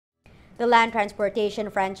The Land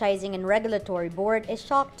Transportation Franchising and Regulatory Board is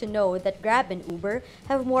shocked to know that Grab and Uber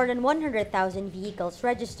have more than 100,000 vehicles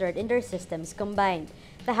registered in their systems combined.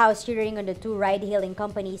 The House hearing on the two ride-hailing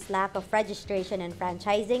companies' lack of registration and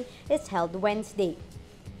franchising is held Wednesday.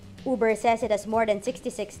 Uber says it has more than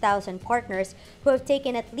 66,000 partners who have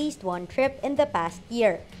taken at least one trip in the past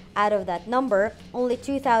year. Out of that number, only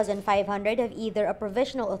 2,500 have either a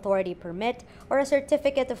provisional authority permit or a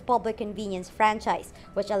certificate of public convenience franchise,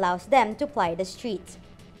 which allows them to ply the streets.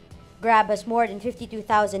 Grab has more than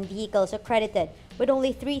 52,000 vehicles accredited, with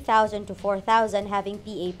only 3,000 to 4,000 having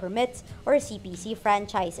PA permits or CPC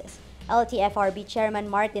franchises. LTFRB Chairman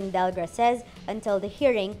Martin Delgra says until the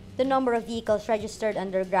hearing, the number of vehicles registered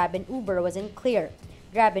under Grab and Uber wasn't clear.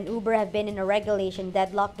 Grab and Uber have been in a regulation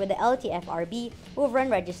deadlock with the LTFRB over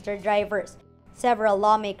unregistered drivers. Several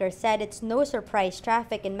lawmakers said it's no surprise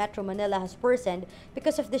traffic in Metro Manila has worsened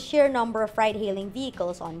because of the sheer number of ride-hailing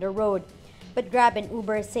vehicles on the road. But Grab and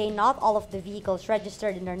Uber say not all of the vehicles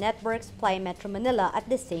registered in their networks fly Metro Manila at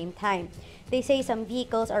the same time. They say some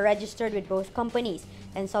vehicles are registered with both companies,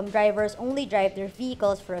 and some drivers only drive their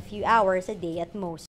vehicles for a few hours a day at most.